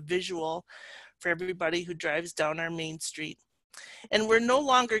library as a visual for everybody who drives down our main street. And we're no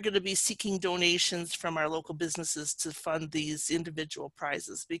longer going to be seeking donations from our local businesses to fund these individual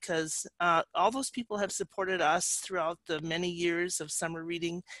prizes, because all those people have supported us throughout the many years of summer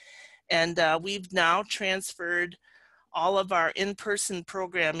reading. And we've now transferred all of our in-person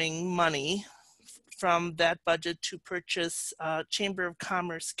programming money from that budget to purchase Chamber of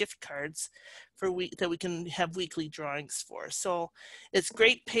Commerce gift cards that we can have weekly drawings for. So it's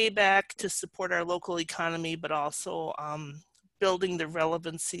great payback to support our local economy, but also building the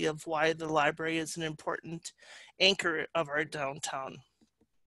relevancy of why the library is an important anchor of our downtown.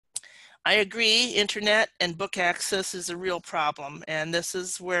 I agree, internet and book access is a real problem, and this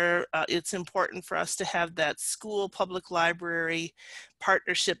is where it's important for us to have that school public library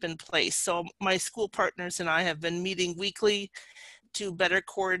partnership in place. So my school partners and I have been meeting weekly to better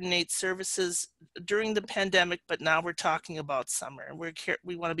coordinate services during the pandemic, but now we're talking about summer, and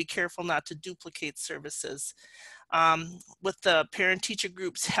we want to be careful not to duplicate services. With the parent-teacher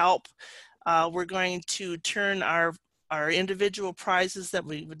group's help, we're going to turn our individual prizes that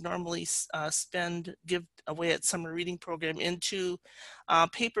we would normally give away at summer reading program into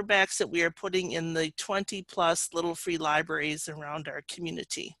paperbacks that we are putting in the 20+ little free libraries around our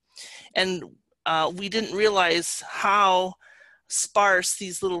community. And we didn't realize how sparse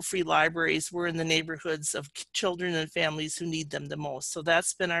these little free libraries were in the neighborhoods of children and families who need them the most. So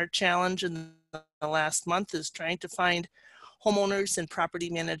that's been our challenge in the last month, is trying to find homeowners and property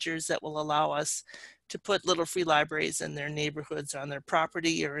managers that will allow us to put little free libraries in their neighborhoods, on their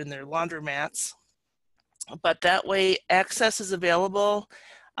property, or in their laundromats. But that way access is available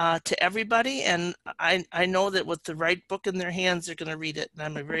to everybody, and I know that with the right book in their hands, they're going to read it,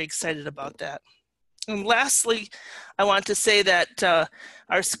 and I'm very excited about that. And lastly, I want to say that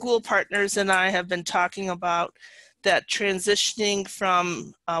our school partners and I have been talking about that transitioning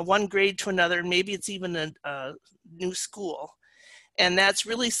from one grade to another, maybe it's even a new school. And that's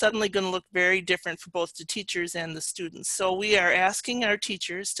really suddenly going to look very different for both the teachers and the students. So we are asking our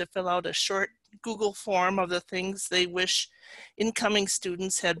teachers to fill out a short Google form of the things they wish incoming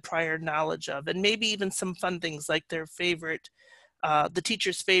students had prior knowledge of, and maybe even some fun things like their favorite, the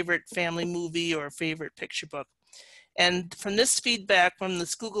teacher's favorite family movie or favorite picture book. And from this feedback from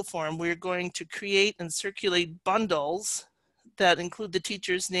this Google form, we're going to create and circulate bundles that include the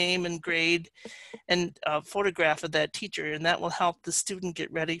teacher's name and grade and a photograph of that teacher, and that will help the student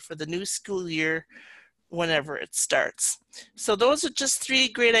get ready for the new school year whenever it starts. So those are just 3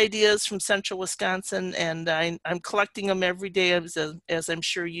 great ideas from Central Wisconsin, and I'm collecting them every day, as I'm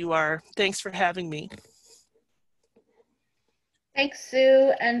sure you are. Thanks for having me. Thanks,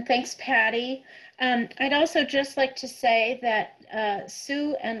 Sue, and thanks, Patty. I'd also just like to say that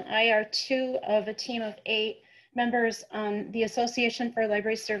Sue and I are 2 of a team of 8 members on the Association for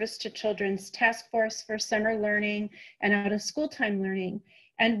Library Service to Children's Task Force for Summer Learning and Out of School Time Learning.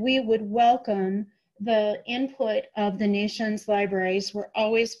 And we would welcome the input of the nation's libraries. We're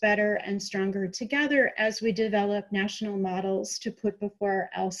always better and stronger together as we develop national models to put before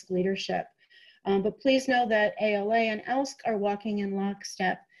our ALSC leadership. But please know that ALA and ALSC are walking in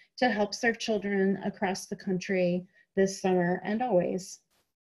lockstep to help serve children across the country this summer and always.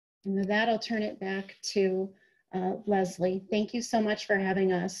 And with that, I'll turn it back to Leslie. Thank you so much for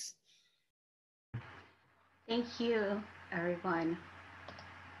having us. Thank you, everyone.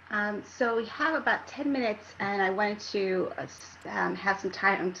 So we have about 10 minutes, and I wanted to have some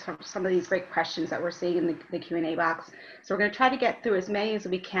time on some of these great questions that we're seeing in the Q&A box. So we're going to try to get through as many as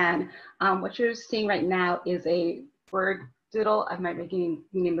we can. What you're seeing right now is a word doodle, I might be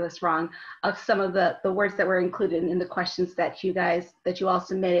getting this wrong, of some of the words that were included in the questions that you all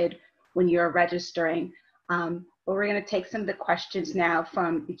submitted when you're registering. But we're going to take some of the questions now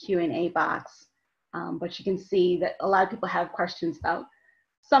from the Q&A box. But you can see that a lot of people have questions about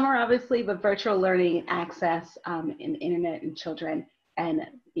summer, obviously, but virtual learning and access in internet and children and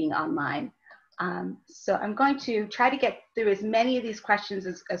being online. So I'm going to try to get through as many of these questions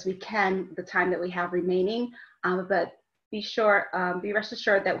as we can, the time that we have remaining, but be rest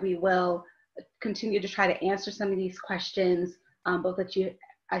assured that we will continue to try to answer some of these questions, both that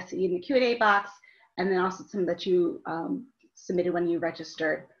I see in the Q&A box, and then also some that you submitted when you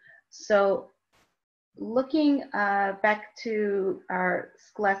registered. So looking back to our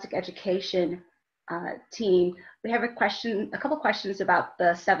Scholastic Education team, we have a couple questions about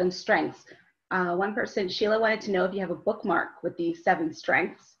the 7 strengths. One person, Sheila, wanted to know if you have a bookmark with the 7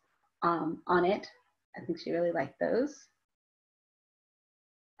 strengths on it. I think she really liked those.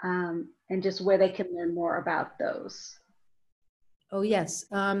 and just where they can learn more about those. Oh, yes.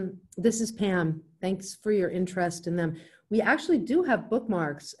 This is Pam. Thanks for your interest in them. We actually do have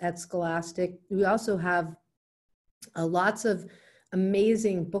bookmarks at Scholastic. We also have lots of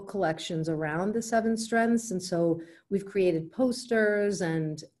amazing book collections around the 7 strengths. And so we've created posters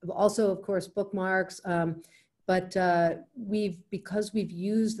and also, of course, bookmarks. But because we've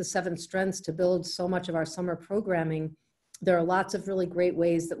used the 7 strengths to build so much of our summer programming, there are lots of really great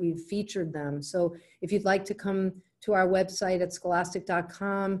ways that we've featured them. So if you'd like to come to our website at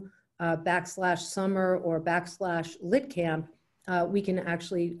scholastic.com /summer or /litcamp, we can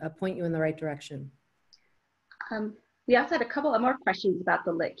actually point you in the right direction. We also had a couple of more questions about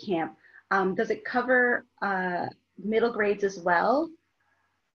the Lit Camp. Does it cover middle grades as well?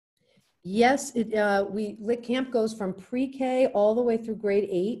 Yes, Lit Camp goes from pre-K all the way through grade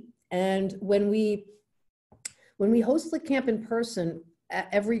 8. And when we host Lit Camp in person,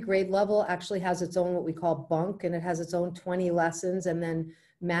 every grade level actually has its own what we call bunk, and it has its own 20 lessons and then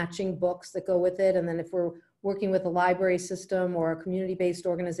matching books that go with it. And then if we're working with a library system or a community-based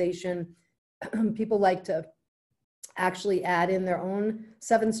organization, people like to actually add in their own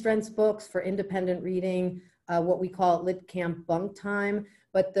 7 strengths books for independent reading, what we call Lit Camp bunk time.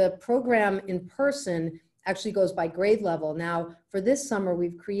 But the program in person actually goes by grade level. Now, for this summer,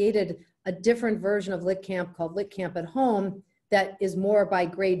 we've created a different version of Lit Camp called Lit Camp at Home that is more by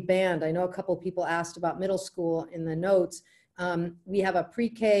grade band. I know a couple of people asked about middle school in the notes. We have a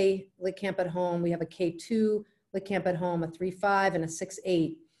pre-K Lit Camp at Home. We have a K2 Lit Camp at Home, a 3-5, and a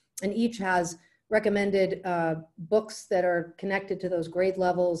 6-8. And each has recommended books that are connected to those grade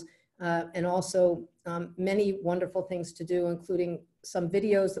levels, and also many wonderful things to do, including some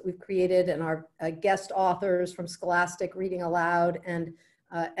videos that we've created and our guest authors from Scholastic reading aloud, and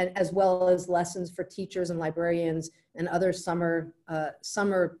as well as lessons for teachers and librarians and other summer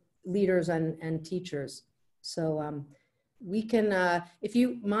leaders and teachers. So we can,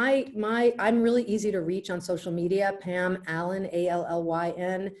 I'm really easy to reach on social media, Pam Allyn,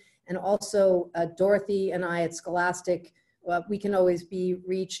 Allyn, and also Dorothy and I at Scholastic. We can always be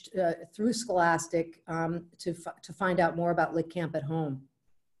reached through Scholastic to find out more about Lit Camp at Home.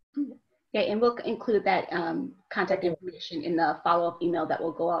 Yeah, and we'll include that contact information in the follow-up email that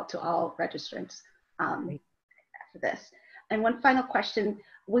will go out to all registrants after this. And one final question,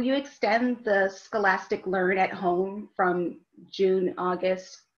 will you extend the Scholastic Learn at Home from June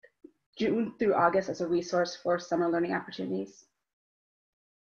through August as a resource for summer learning opportunities?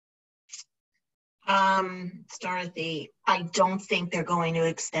 Dorothy, I don't think they're going to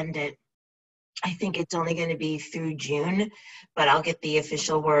extend it. I think it's only going to be through June, but I'll get the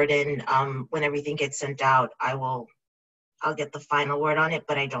official word, and when everything gets sent out, I'll get the final word on it,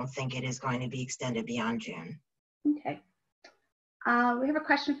 but I don't think it is going to be extended beyond June. Okay. We have a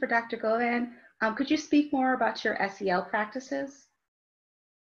question for Dr. Govan. Could you speak more about your SEL practices?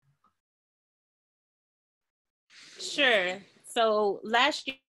 Sure. So last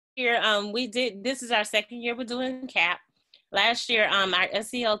year, this is our second year we're doing CAP. Last year, our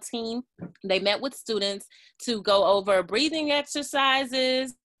SEL team, they met with students to go over breathing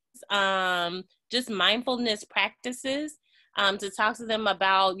exercises, just mindfulness practices, to talk to them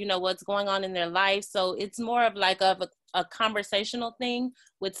about, what's going on in their life. So it's more of like a conversational thing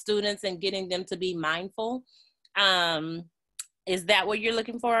with students and getting them to be mindful. Is that what you're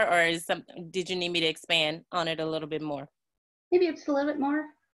looking for, or did you need me to expand on it a little bit more? Maybe it's a little bit more.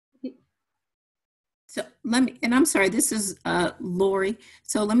 So and I'm sorry, this is Lori.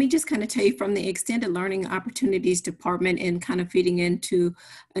 So let me just kind of tell you from the Extended Learning Opportunities Department, and kind of feeding into,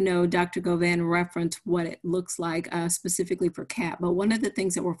 I know Dr. Govan referenced what it looks like specifically for CAP, but one of the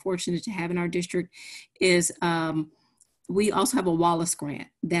things that we're fortunate to have in our district is we also have a Wallace grant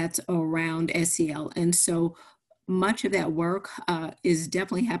that's around SEL. And so much of that work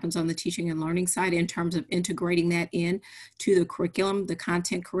definitely happens on the teaching and learning side in terms of integrating that in to the curriculum, the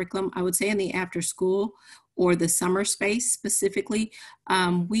content curriculum. I would say in the after school or the summer space specifically,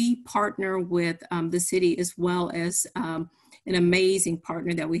 we partner with the city, as well as an amazing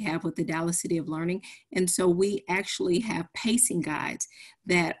partner that we have with the Dallas City of Learning. And so we actually have pacing guides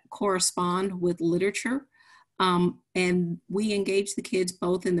that correspond with literature. And we engage the kids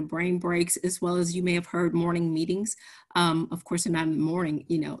both in the brain breaks, as well as, you may have heard, morning meetings. Of course, they're not in the morning,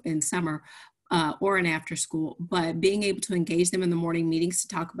 in summer or in after school, but being able to engage them in the morning meetings to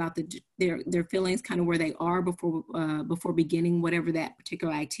talk about their feelings, kind of where they are before beginning whatever that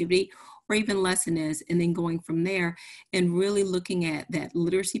particular activity or even lesson is, and then going from there and really looking at that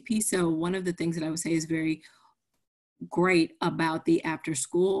literacy piece. So one of the things that I would say is very great about the after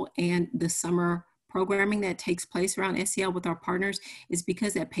school and the summer programming that takes place around SEL with our partners is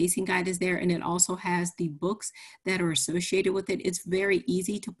because that pacing guide is there, and it also has the books that are associated with it. It's very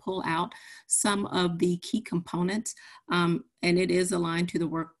easy to pull out some of the key components, and it is aligned to the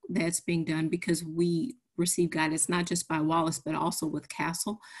work that's being done because we receive guidance not just by Wallace, but also with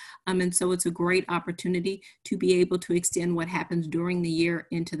Castle. And so it's a great opportunity to be able to extend what happens during the year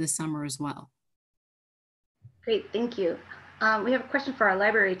into the summer as well. Great, thank you. We have a question for our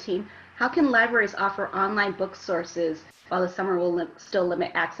library team. How can libraries offer online book sources while the summer will still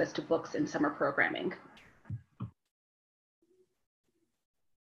limit access to books in summer programming?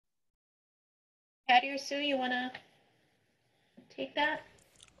 Patty or Sue, you want to take that?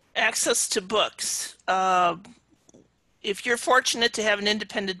 Access to books. If you're fortunate to have an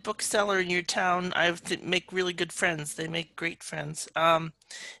independent bookseller in your town, I make really good friends. They make great friends.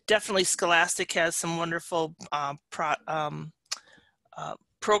 Definitely Scholastic has some wonderful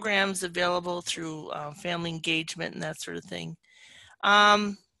programs available through family engagement and that sort of thing.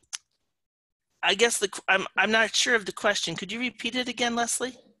 I guess I'm not sure of the question. Could you repeat it again,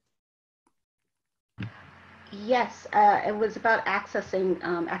 Leslie? Yes, it was about accessing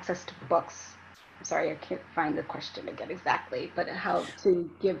access to books. I'm sorry, I can't find the question again exactly, but how to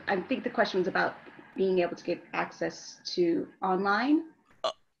give, I think the question was about being able to get access to online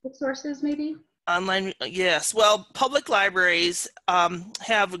book sources, maybe? Online, yes. Well, public libraries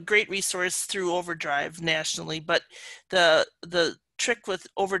have a great resource through Overdrive nationally, but the trick with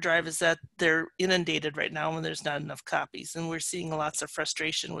Overdrive is that they're inundated right now and there's not enough copies, and we're seeing lots of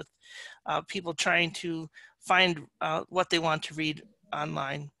frustration with people trying to find what they want to read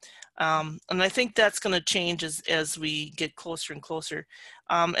online. And I think that's going to change as we get closer and closer.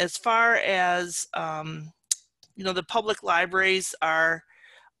 As far as, you know, the public libraries are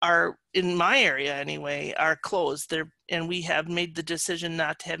in my area anyway, are closed. And we have made the decision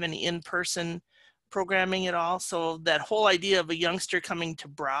not to have any in-person programming at all. So that whole idea of a youngster coming to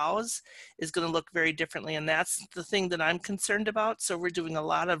browse is going to look very differently. And that's the thing that I'm concerned about. So we're doing a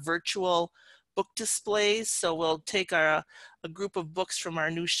lot of virtual book displays. So we'll take a group of books from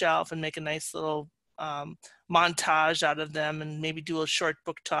our new shelf and make a nice little montage out of them and maybe do a short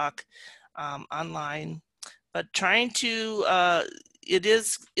book talk online. But trying to, it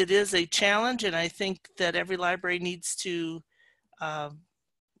is a challenge, and I think that every library needs to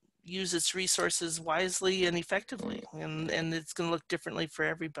use its resources wisely and effectively, and it's going to look differently for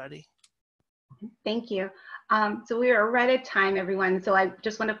everybody. Thank you. So we are right at time, everyone. So I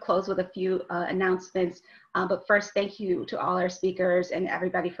just want to close with a few announcements. But first, thank you to all our speakers and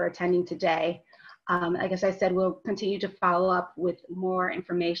everybody for attending today. Like as I said, we'll continue to follow up with more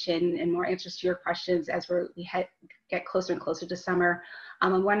information and more answers to your questions as we get closer and closer to summer. I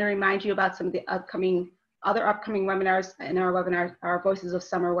want to remind you about some of the other upcoming webinars in our webinar, our Voices of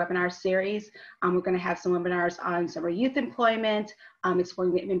Summer webinar series. We're going to have some webinars on summer youth employment,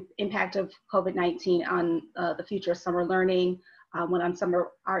 exploring the impact of COVID-19 on the future of summer learning, one on summer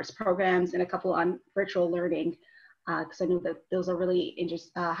arts programs, and a couple on virtual learning. Because I know that those are really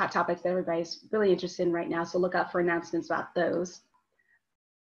hot topics that everybody's really interested in right now. So look out for announcements about those.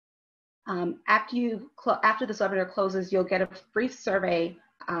 After this webinar closes, you'll get a brief survey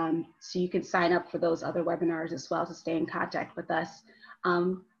so you can sign up for those other webinars as well to stay in contact with us.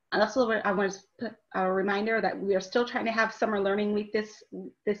 And also, I want to put a reminder that we are still trying to have Summer Learning Week this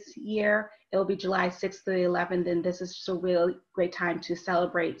year. It will be July 6th to the 11th, and this is just a really great time to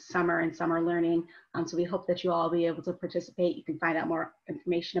celebrate summer and summer learning. So we hope that you all will be able to participate. You can find out more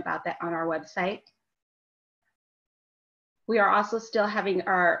information about that on our website. We are also still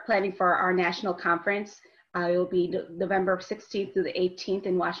planning for our national conference. It will be November 16th through the 18th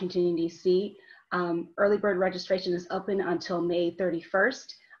in Washington, D.C. Early bird registration is open until May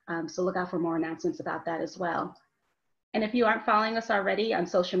 31st. So look out for more announcements about that as well. And if you aren't following us already on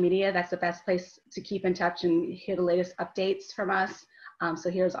social media, that's the best place to keep in touch and hear the latest updates from us. So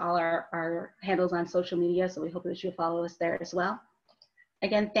here's all our handles on social media. So we hope that you'll follow us there as well.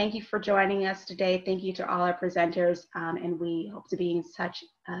 Again, thank you for joining us today. Thank you to all our presenters, and we hope to be in touch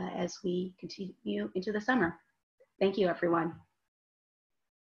as we continue into the summer. Thank you, everyone.